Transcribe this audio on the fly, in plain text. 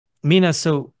Mina,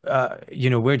 so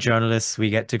we're journalists. We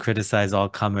get to criticize all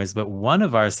comers, but one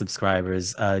of our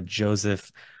subscribers,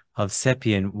 Joseph of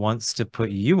Sepien, wants to put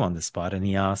you on the spot, and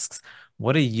he asks,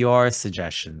 "What are your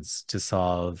suggestions to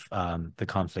solve the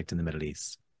conflict in the Middle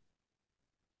East?"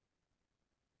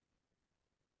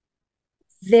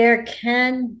 There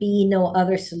can be no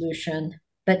other solution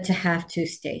but to have two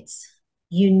states.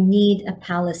 You need a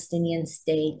Palestinian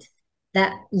state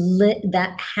that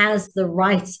has the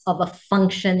rights of a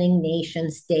functioning nation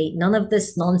state. None of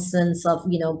this nonsense of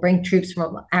bring troops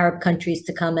from Arab countries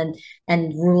to come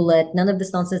and rule it. None of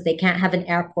this nonsense. They can't have an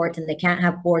airport and they can't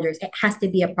have borders. It has to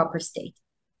be a proper state.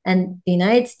 And the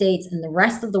United States and the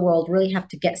rest of the world really have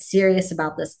to get serious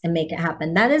about this and make it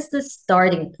happen. That is the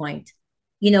starting point.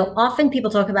 Often people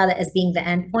talk about it as being the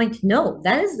end point. No,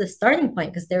 that is the starting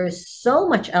point because there is so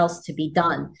much else to be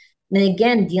done. And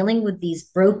again, dealing with these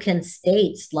broken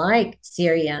states like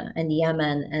Syria and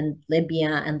Yemen and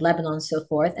Libya and Lebanon and so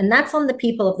forth. And that's on the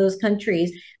people of those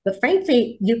countries. But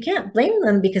frankly, you can't blame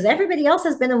them because everybody else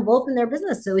has been involved in their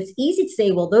business. So it's easy to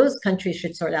say, well, those countries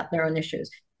should sort out their own issues.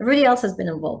 Everybody else has been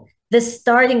involved. The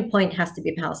starting point has to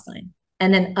be Palestine.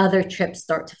 And then other trips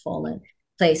start to fall in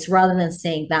place rather than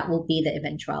saying that will be the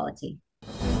eventuality.